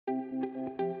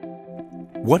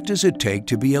What does it take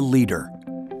to be a leader?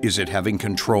 Is it having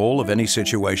control of any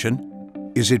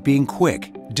situation? Is it being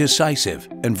quick, decisive,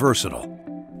 and versatile?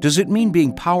 Does it mean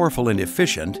being powerful and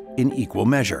efficient in equal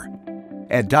measure?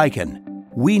 At Daikin,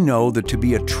 we know that to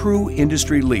be a true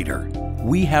industry leader,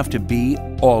 we have to be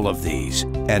all of these,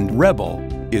 and Rebel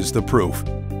is the proof.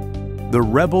 The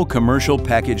Rebel commercial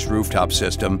packaged rooftop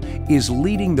system is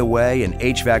leading the way in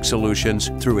HVAC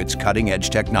solutions through its cutting-edge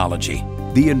technology.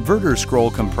 The inverter scroll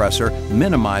compressor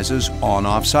minimizes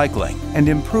on-off cycling and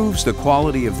improves the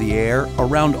quality of the air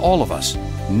around all of us,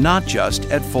 not just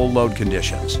at full load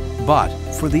conditions, but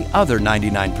for the other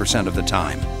 99% of the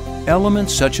time.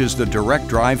 Elements such as the direct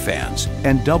drive fans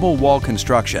and double wall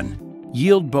construction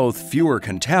yield both fewer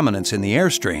contaminants in the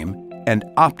airstream and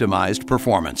optimized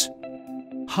performance.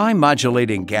 High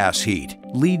modulating gas heat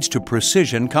leads to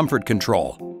precision comfort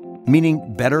control,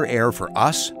 meaning better air for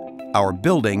us, our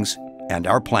buildings, and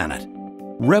our planet.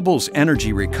 Rebel's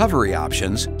energy recovery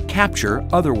options capture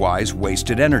otherwise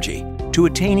wasted energy to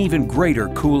attain even greater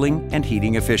cooling and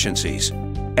heating efficiencies.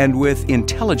 And with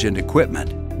intelligent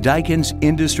equipment, Daikin's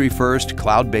industry-first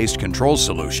cloud-based control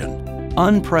solution,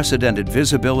 unprecedented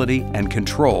visibility and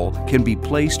control can be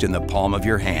placed in the palm of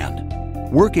your hand.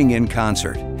 Working in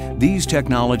concert, these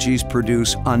technologies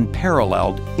produce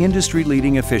unparalleled,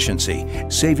 industry-leading efficiency,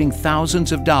 saving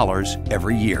thousands of dollars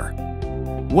every year.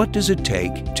 What does it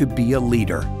take to be a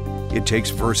leader? It takes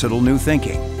versatile new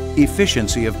thinking,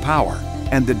 efficiency of power,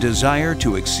 and the desire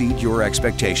to exceed your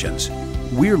expectations.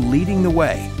 We're leading the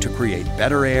way to create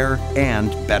better air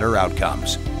and better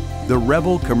outcomes. The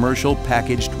Rebel Commercial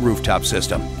Packaged Rooftop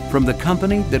System, from the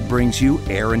company that brings you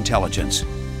air intelligence.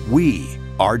 We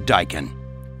are Daikin.